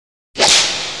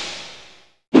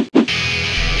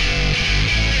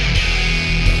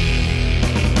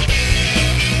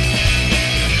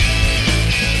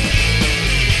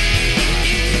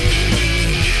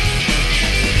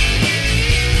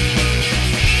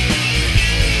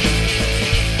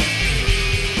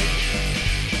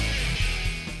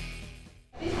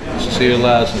see you,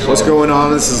 Laz. What's going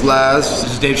on? This is Laz.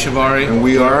 This is Dave Shivari. And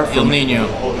we are from Nino.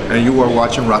 And you are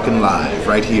watching Rocknlive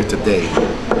right here today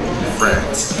in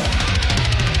France.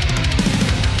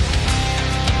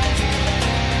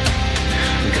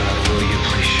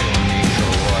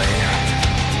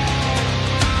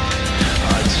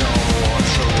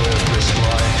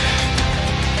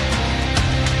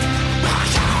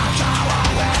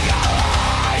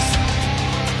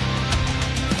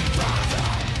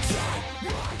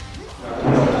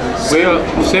 We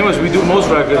same as we do most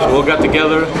records, we all got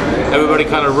together, everybody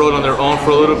kind of wrote on their own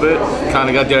for a little bit, kind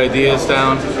of got their ideas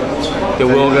down. Then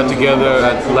we all got together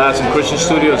at Laz and Christian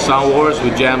studio at Sound Wars, we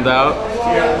jammed out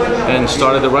and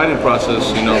started the writing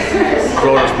process, you know.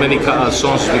 Wrote as many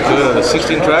songs as we could,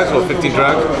 16 tracks or 15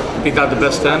 tracks, picked out the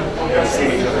best 10.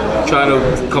 Trying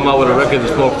to come out with a record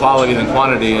that's more quality than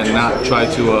quantity and not try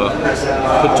to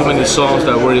put too many songs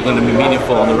that were going to be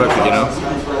meaningful on the record, you know.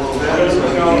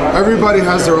 Everybody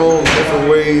has their own different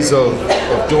ways of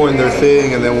doing their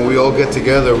thing, and then when we all get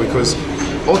together, because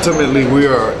ultimately we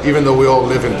are, even though we all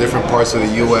live in different parts of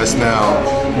the US now,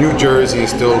 New Jersey is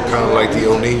still kind of like the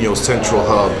El Nino central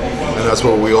hub, and that's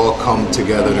where we all come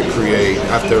together to create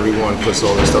after everyone puts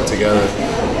all their stuff together.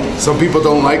 Some people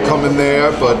don't like coming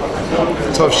there, but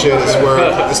tough shit is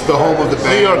where it's the home of the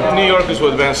band. New York is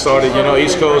where the band started, you know,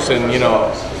 East Coast, and you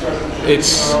know,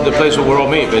 it's the place where we all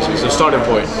meet, basically. It's the starting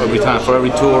point every time, for every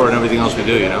tour and everything else we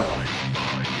do, you know.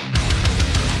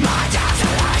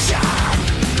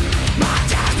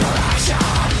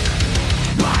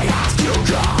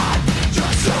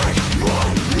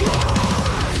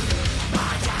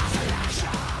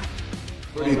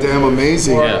 Pretty damn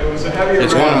amazing. Yeah,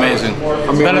 it's going amazing.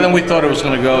 I mean, better than we thought it was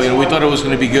going to go. You know, we thought it was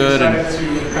going to be good,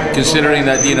 and considering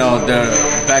that, you know,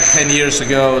 back 10 years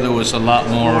ago there was a lot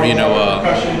more, you know,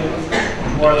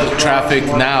 traffic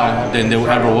now than there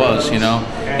ever was. You know,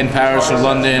 in Paris or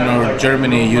London or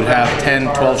Germany, you'd have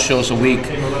 10, 12 shows a week.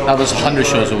 Now there's 100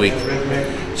 shows a week.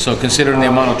 So considering the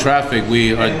amount of traffic,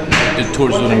 the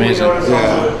tour's doing amazing.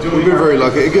 Yeah, we've been very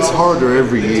lucky. It gets harder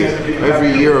every year.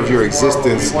 Every year of your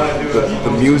existence,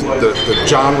 the music, the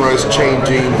genre is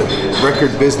changing, the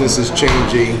record business is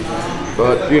changing.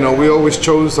 But you know, we always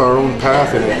chose our own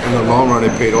path, and in the long run,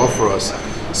 it paid off for us.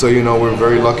 So you know, we're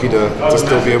very lucky to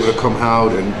still be able to come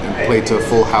out and play to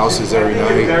full houses every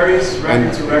night,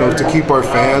 and you know, to keep our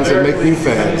fans and make new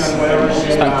fans.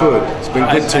 It's been good. It's been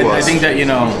good to us. I think that, you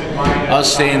know,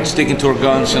 us sticking to our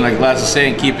guns, and like Laz is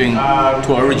saying, keeping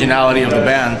to our originality of the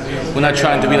band. We're not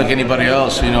trying to be like anybody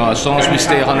else. You know, as long as we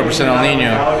stay 100% El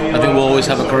Nino, I think we'll always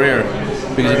have a career,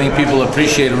 because I think people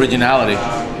appreciate originality.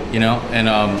 You know, and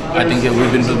I think that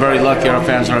we've been very lucky. Our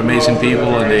fans are amazing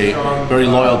people, and they're very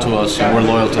loyal to us, and we're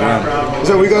loyal to them.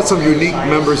 So we got some unique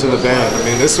members in the band. I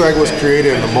mean, this track was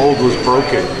created and the mold was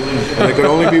broken, and there could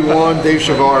only be one Dave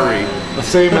Shivari,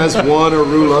 same as one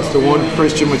Aru Luster, one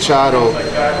Christian Machado,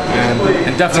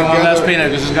 and definitely one Laz Pina,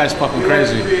 because this guy's fucking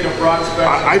crazy.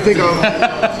 I think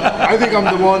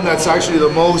I'm the one that's actually the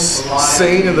most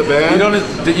sane in the band.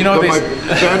 You know, but my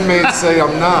bandmates say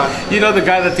I'm not. You know, the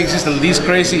guy that thinks he's the least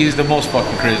crazy, he's the most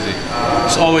fucking crazy.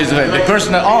 It's always the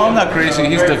person that, oh, I'm not crazy,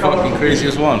 he's the fucking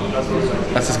craziest one.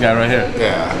 That's this guy right here.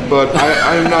 Yeah, but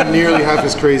I'm not nearly half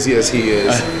as crazy as he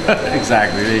is.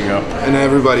 Exactly, there you go. And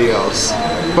everybody else.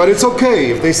 But it's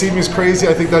okay. If they see me as crazy,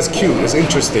 I think that's cute. It's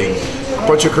interesting. A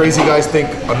bunch of crazy guys think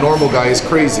a normal guy is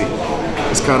crazy.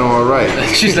 It's kind of all right.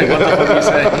 She's like, what the fuck are you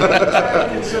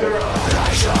saying?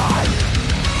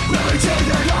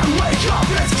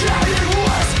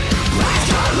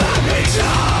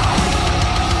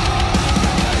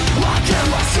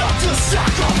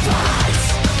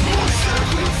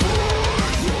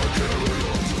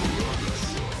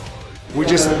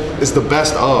 It's the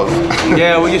best of.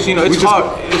 Yeah, well, you know, it's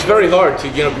hard. It's very hard to,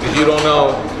 you know, because you don't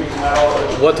know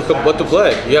what to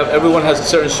play. Everyone has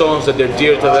certain songs that they're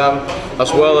dear to them,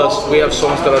 as well as we have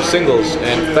songs that are singles,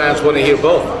 and fans want to hear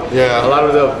both. Yeah. A lot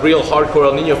of the real hardcore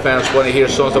El Nino fans want to hear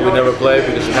songs that we never play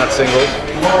because they're not singles,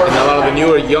 and a lot of the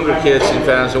newer, younger kids and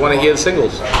fans, they want to hear the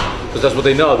singles, because that's what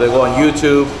they know. They go on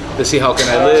YouTube, they see How Can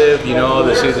I Live, you know,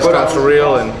 they see This Time's For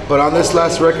Real. But on this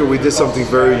last record, we did something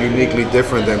very uniquely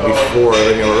different than before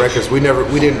any other records. We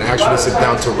didn't actually sit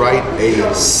down to write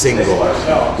a single.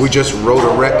 We just wrote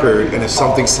a record, and if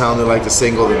something sounded like the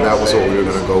single, then that was what we were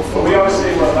going to go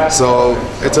for. So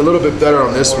it's a little bit better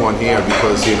on this one here,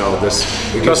 because, you know,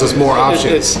 it gives us more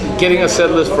options. It's getting a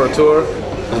set list for a tour.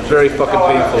 It's very fucking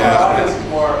painful.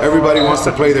 Yeah. Everybody wants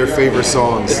to play their favorite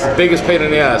songs. It's the biggest pain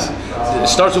in the ass. It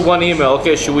starts with one email.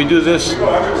 Okay, should we do this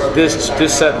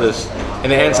set list?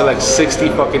 and it ends at like 60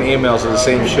 fucking emails of the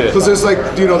same shit. Because there's like,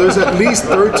 you know, there's at least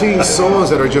 13 songs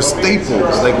that are just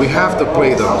staples. Like we have to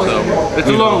play them. So it's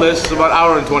a long list. It's about an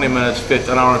hour and 20 minutes,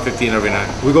 an hour and 15 every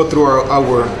night. We go through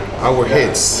our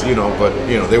hits, you know, but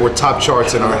you know they were top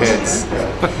charts in our heads.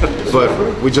 But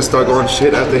we just start going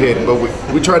shit after hit. But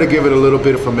we try to give it a little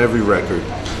bit from every record.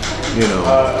 You know,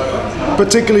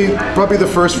 particularly probably the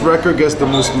first record gets the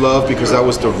most love because that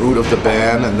was the root of the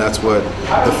band and that's what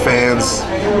the fans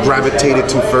gravitated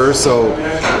to first. So,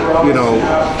 you know,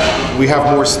 we have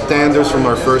more standards from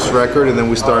our first record and then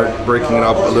we start breaking it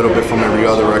up a little bit from every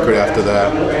other record after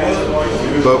that.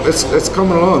 But it's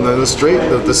coming along.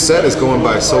 The set is going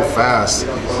by so fast.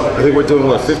 I think we're doing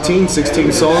what, 15,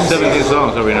 16 songs? 17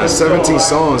 songs every night. 17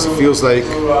 songs. It feels like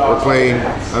we're playing,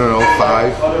 I don't know,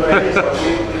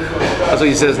 5. That's what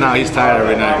he says now. He's tired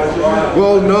every night.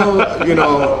 Well, no, you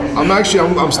know,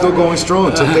 I'm still going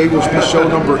strong. Today will be show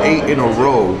number 8 in a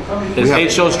row. It's 8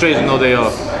 shows straight and no day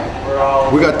off.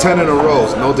 We got 10 in a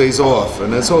row, no days off,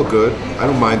 and that's all good. I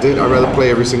don't mind it. I'd rather play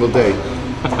every single day.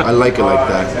 I like it like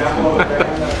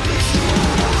that.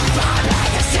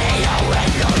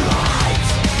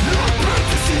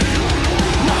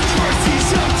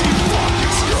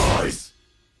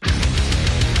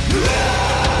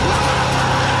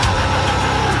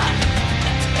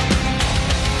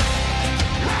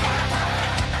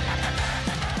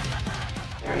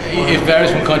 It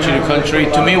varies from country to country.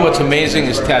 To me, what's amazing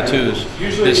is tattoos.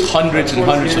 There's hundreds and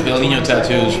hundreds of El Nino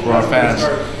tattoos for our fans.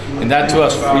 And that to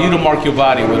us, for you to mark your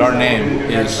body with our name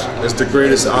is... It's the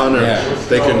greatest honor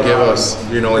they can give us,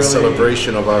 you know, in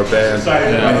celebration of our band.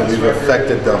 I mean, we've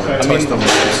affected them and touched them with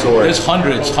some sort. There's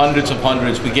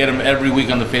hundreds. We get them every week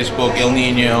on the Facebook, El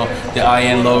Nino, the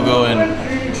IN logo, and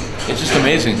it's just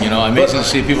amazing, you know, amazing to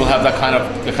see people have that kind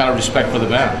of respect for the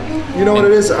band. You know what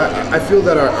it is? I feel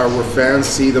that our fans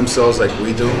see themselves like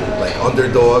we do, like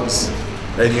underdogs.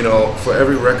 And you know, for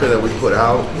every record that we put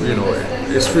out, you know,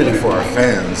 it's really for our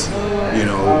fans, you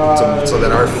know, so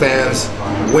that our fans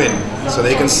win. So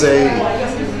they can say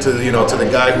to the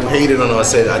guy who hated on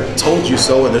us, said, "I told you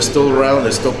so," and they're still around,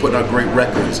 they're still putting out great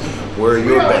records. Where are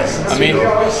your bands? I mean, you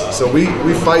know? So we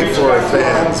fight for our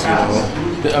fans, you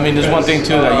know. I mean, there's one thing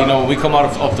too that, you know, we come out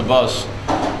off the bus,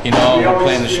 you know, we're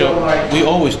playing the show, we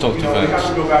always talk to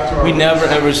fans. We never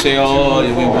ever say, oh,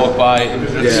 we walk by,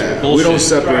 it's bullshit. We don't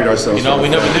separate ourselves. You know, we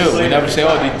never do. We never say,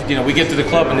 oh, you know, we get to the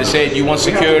club and they say, do you want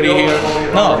security here?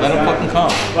 No, let them fucking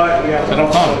come. Let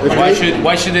them come.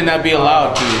 Why should they not be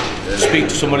allowed to speak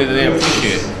to somebody that they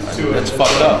appreciate? That's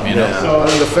fucked up, you know. I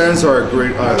mean, the fans are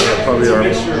probably our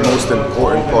most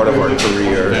important part of our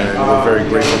career, and we're very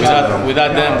grateful to them.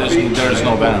 Without them, there's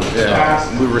no band. Yeah,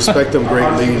 so. We respect them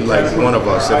greatly, like one of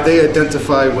us. If they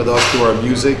identify with us through our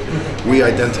music, we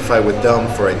identify with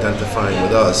them for identifying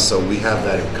with us. So we have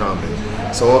that in common.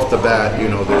 So off the bat, you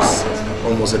know, there's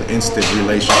almost an instant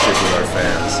relationship with our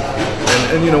fans.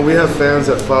 And you know, we have fans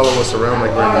that follow us around,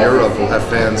 like we're in Europe. We'll have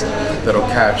fans that'll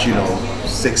catch, you know,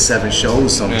 6-7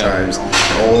 shows sometimes.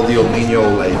 Yeah. All the El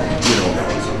Nino, like, you know,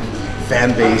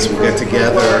 fan base will get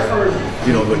together,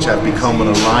 you know, which have become an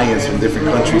alliance from different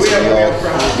countries, and we all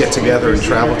get together and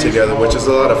travel together, which is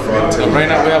a lot of fun too. Right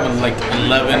now we have like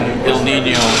 11 El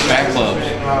Nino fan clubs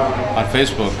on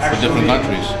Facebook for different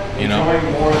countries, you know.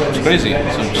 It's crazy.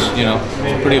 It's, you know,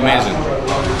 it's pretty amazing.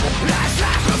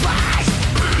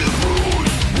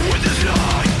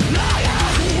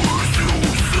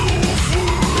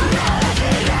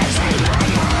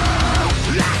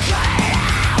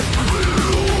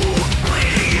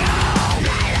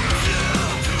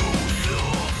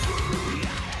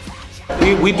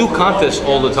 We do contests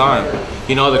all the time.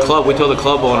 You know, the club, we tell the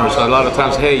club owners a lot of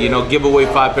times, hey, you know, give away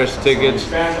 5 pairs of tickets.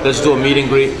 Let's do a meet and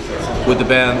greet with the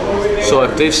band. So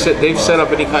if they've set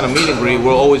up any kind of meet and greet,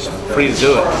 we're always free to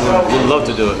do it. We'd love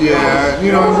to do it. Yeah,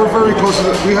 you know, we're very close to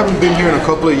that. We haven't been here in a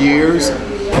couple of years,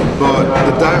 but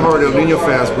the diehard El Nino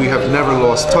fans, we have never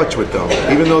lost touch with them.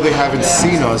 Even though they haven't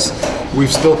seen us,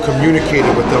 we've still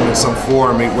communicated with them in some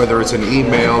form, whether it's an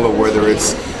email or whether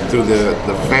it's through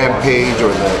the fan page or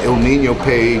the El Nino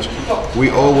page. We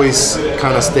always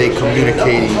kind of stay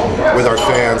communicating with our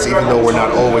fans, even though we're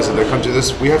not always in their country.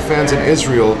 We have fans in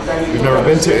Israel. We've never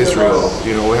been to Israel.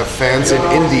 You know, we have fans in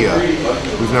India.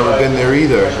 We've never been there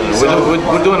either. So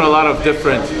we're doing a lot of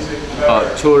different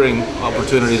touring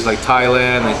opportunities like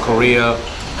Thailand and Korea.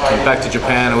 And back to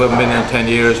Japan. We haven't been there in 10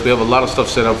 years. We have a lot of stuff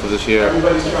set up for this year,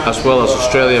 as well as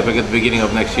Australia at the beginning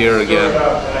of next year again.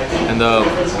 And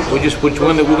we're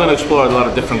going to explore a lot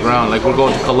of different ground. Like we're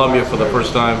going to Colombia for the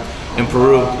first time, in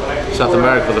Peru, South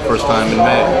America for the first time in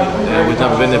May. And we've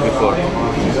never been there before.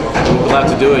 glad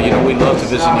to do it. You know, we love to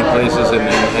visit new places and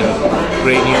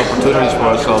create new opportunities for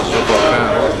ourselves, for our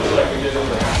fans.